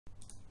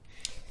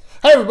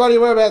Hey everybody,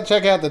 we're about to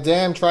check out the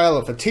damn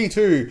trailer for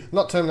T2,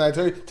 not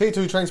Terminator 2,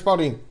 T2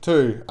 Trainspotting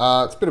 2.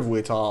 It's a bit of a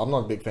weird title. I'm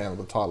not a big fan of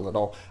the title at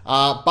all.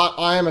 But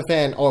I am a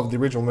fan of the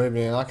original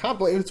movie, and I can't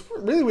believe, it's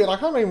really weird, I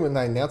can't remember when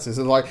they announced this.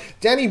 It's like,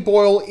 Danny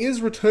Boyle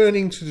is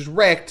returning to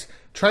direct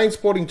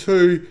Trainspotting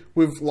 2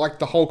 with like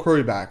the whole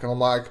crew back. And I'm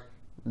like,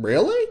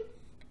 really?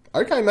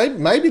 Okay,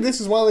 maybe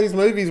this is one of these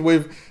movies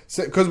with,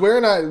 because we're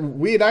in a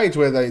weird age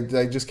where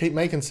they just keep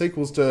making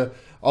sequels to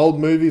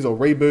old movies or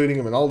rebooting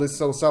them and all this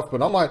sort of stuff.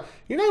 But I'm like,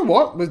 you know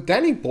what? With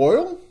Danny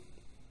Boyle,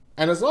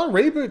 and it's not a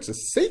reboot, it's a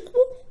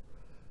sequel,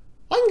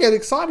 I can get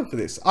excited for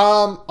this.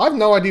 I have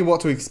no idea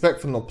what to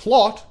expect from the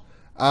plot.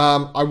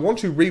 I want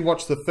to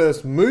rewatch the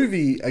first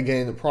movie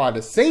again prior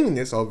to seeing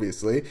this,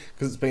 obviously,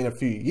 because it's been a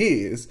few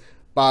years.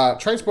 But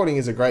Trainspotting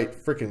is a great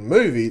freaking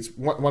movie. It's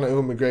one of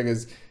Ewan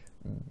McGregor's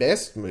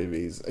best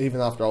movies,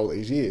 even after all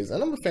these years.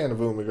 And I'm a fan of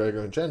Ewan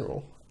McGregor in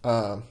general.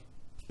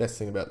 Best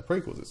thing about the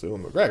prequels is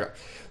Ewan McGregor.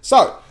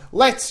 So,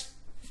 let's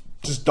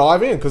just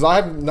dive in, because I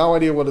have no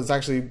idea what it's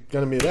actually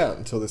going to be about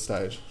until this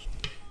stage.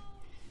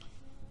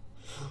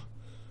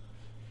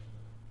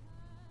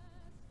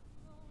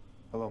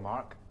 Hello,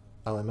 Mark.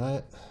 Hello,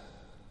 mate.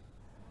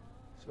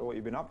 So what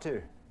you been up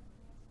to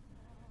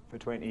for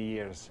 20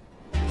 years?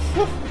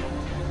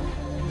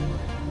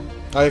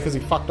 Oh yeah, because he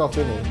fucked off,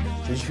 didn't he?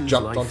 He just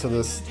jumped onto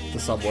the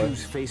subway.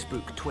 Choose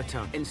Facebook,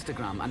 Twitter,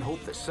 Instagram, and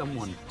hope that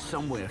someone,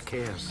 somewhere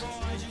cares.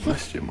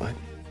 Missed you, mate.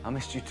 I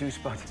missed you too,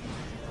 Spud.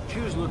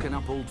 Choose looking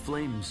up old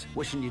flames,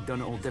 wishing you'd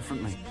done it all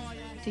differently.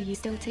 Do you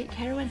still take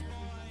heroin?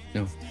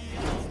 No.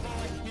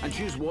 And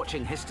choose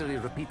watching history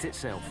repeat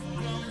itself.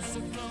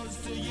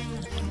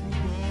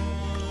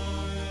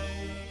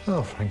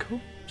 Hello, Franco.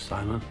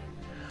 Simon,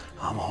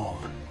 I'm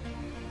home.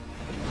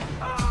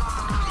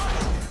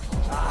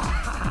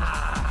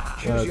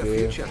 choose your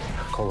dear. future.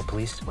 Call the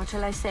police. What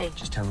shall I say?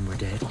 Just tell them we're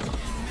dead.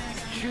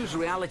 Choose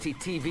reality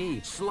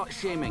TV,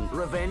 slut-shaming,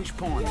 revenge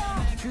porn.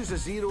 Choose a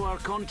 0-hour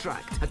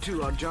contract, a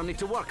 2-hour journey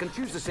to work, and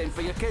choose the same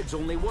for your kids,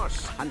 only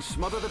worse. And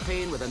smother the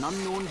pain with an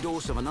unknown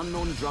dose of an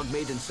unknown drug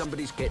made in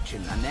somebody's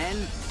kitchen. And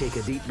then, take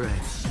a deep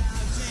breath.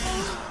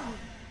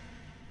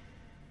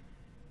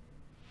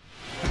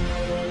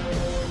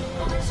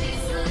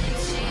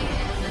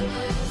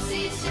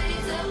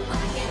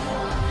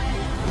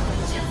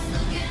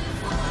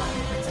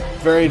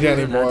 Very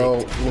Danny Boyle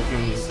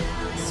looking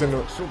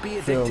cinema So be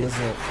film, addicted.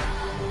 isn't it?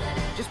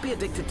 Just be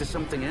addicted to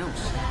something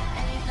else.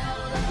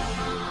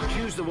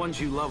 Choose the ones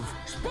you love.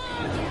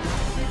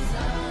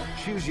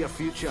 Choose your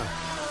future.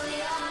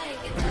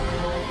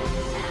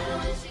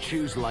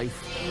 Choose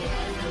life.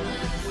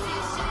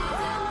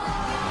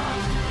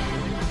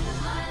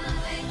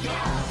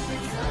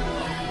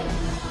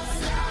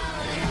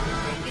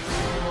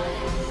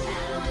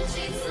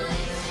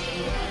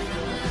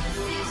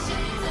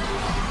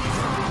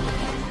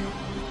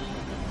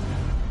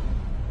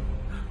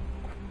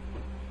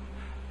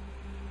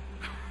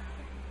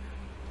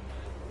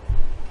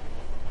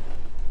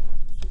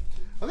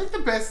 I think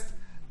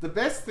the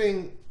best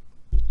thing.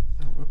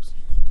 Oh, whoops!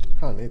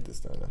 Can't need this,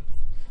 don't I?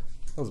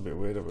 That was a bit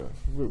weird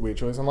weird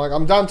choice. I'm like,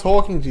 I'm done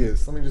talking to you.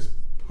 So let me just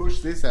push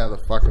this out of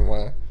the fucking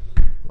way.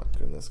 My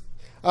goodness.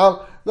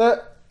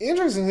 The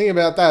interesting thing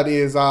about that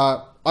is,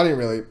 I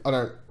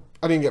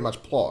didn't get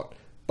much plot,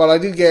 but I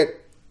did get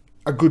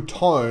a good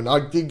tone.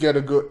 I did get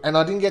a good, and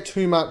I didn't get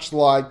too much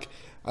like,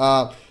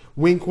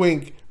 wink,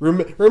 wink.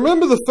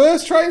 Remember the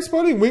first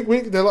Trainspotting? Wink,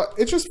 wink. They're like,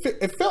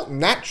 it felt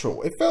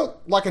natural. It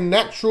felt like a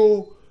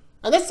natural,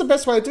 and that's the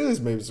best way to do these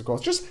movies, of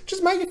course.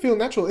 Just make it feel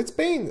natural.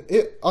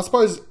 I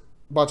suppose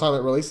by the time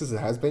it releases, it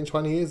has been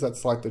 20 years.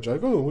 That's like the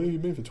joke. Oh, where have you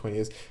been for 20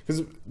 years?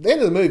 Because the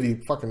end of the movie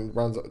fucking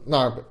runs.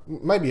 No, but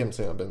maybe you haven't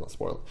seen it. I better not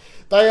spoil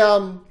it.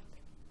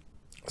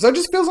 So it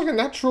just feels like a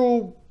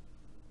natural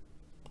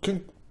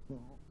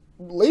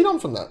lead on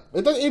from that.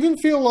 It didn't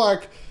feel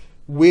like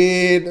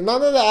weird.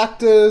 None of the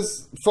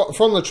actors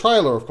from the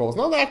trailer, of course,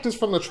 none of the actors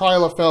from the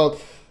trailer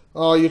felt,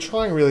 oh, you're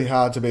trying really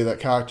hard to be that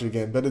character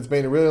again, but it's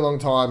been a really long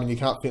time and you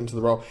can't fit into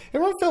the role.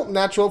 Everyone felt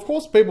natural. Of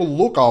course, people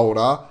look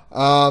older.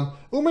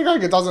 Ewan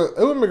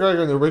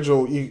McGregor in the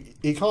original,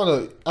 he kind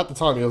of, at the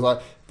time, he was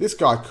like, this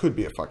guy could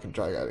be a fucking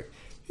drug addict.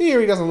 Here,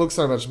 he doesn't look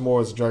so much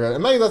more as a drug addict.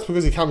 And maybe that's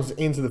because he comes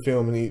into the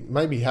film and he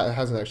maybe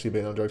hasn't actually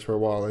been on drugs for a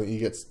while and he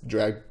gets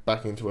dragged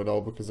back into it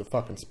all because of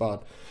fucking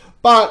Spud.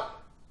 But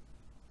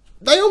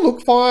they all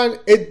look fine.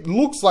 It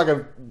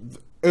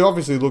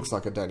obviously looks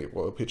like a Danny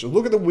Boyle picture.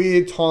 Look at the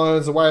weird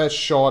tones, the way it's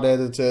shot,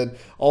 edited,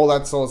 all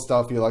that sort of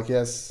stuff. You're like,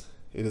 yes,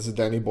 it is a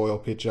Danny Boyle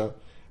picture.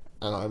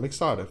 And I'm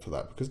excited for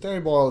that because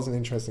Danny Boyle is an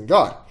interesting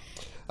guy.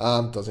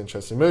 Does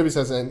interesting movies,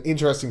 has an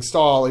interesting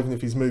style, even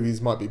if his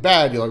movies might be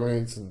bad. You're like, well,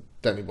 it's a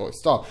Danny Boyle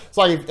style. It's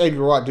like if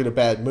Edgar Wright did a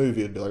bad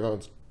movie, it'd be like, oh,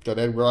 it's got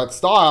Edgar Wright's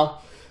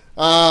style.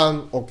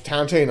 Or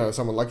Tarantino or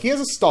someone. Like, he has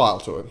a style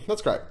to it.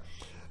 That's great.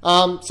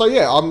 So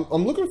yeah,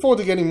 I'm looking forward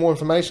to getting more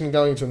information and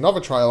going into another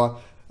trailer.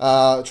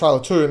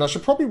 Trailer 2, and I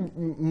should probably,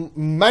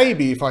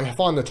 maybe, if I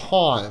find the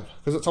time,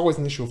 because it's always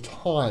an issue of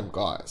time,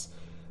 guys.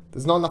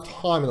 There's not enough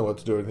time in the world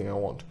to do everything I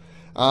want.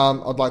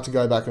 I'd like to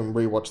go back and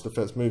rewatch the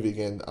first movie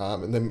again,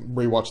 and then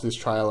rewatch this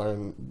trailer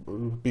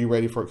and be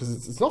ready for it,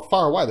 because it's not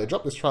far away. They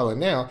dropped this trailer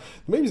now.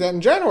 The movie's out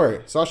in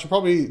January, so I should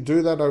probably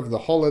do that over the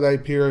holiday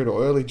period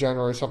or early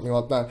January, something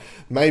like that.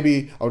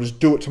 Maybe I'll just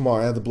do it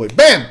tomorrow out of the blue.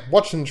 Bam!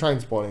 Watching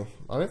Trainspotting.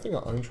 I don't think I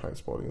own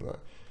Trainspotting though.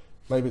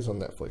 Maybe it's on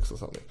Netflix or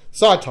something.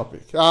 Side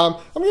topic. I'm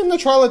giving the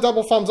trailer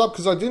double thumbs up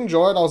because I did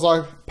enjoy it. I was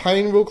like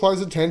paying real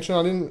close attention.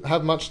 I didn't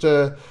have much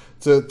to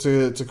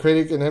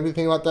critic and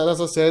everything like that.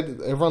 As I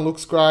said, everyone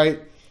looks great.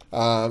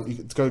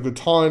 It's got a good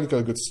tone. It's got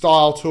a good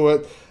style to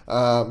it.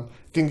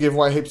 Didn't give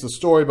away heaps of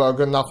story, but I've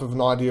got enough of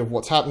an idea of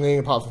what's happening.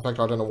 Apart from the fact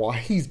I don't know why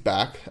he's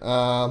back.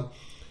 But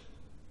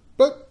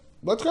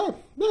let's go.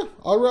 Yeah,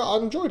 I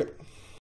enjoyed it.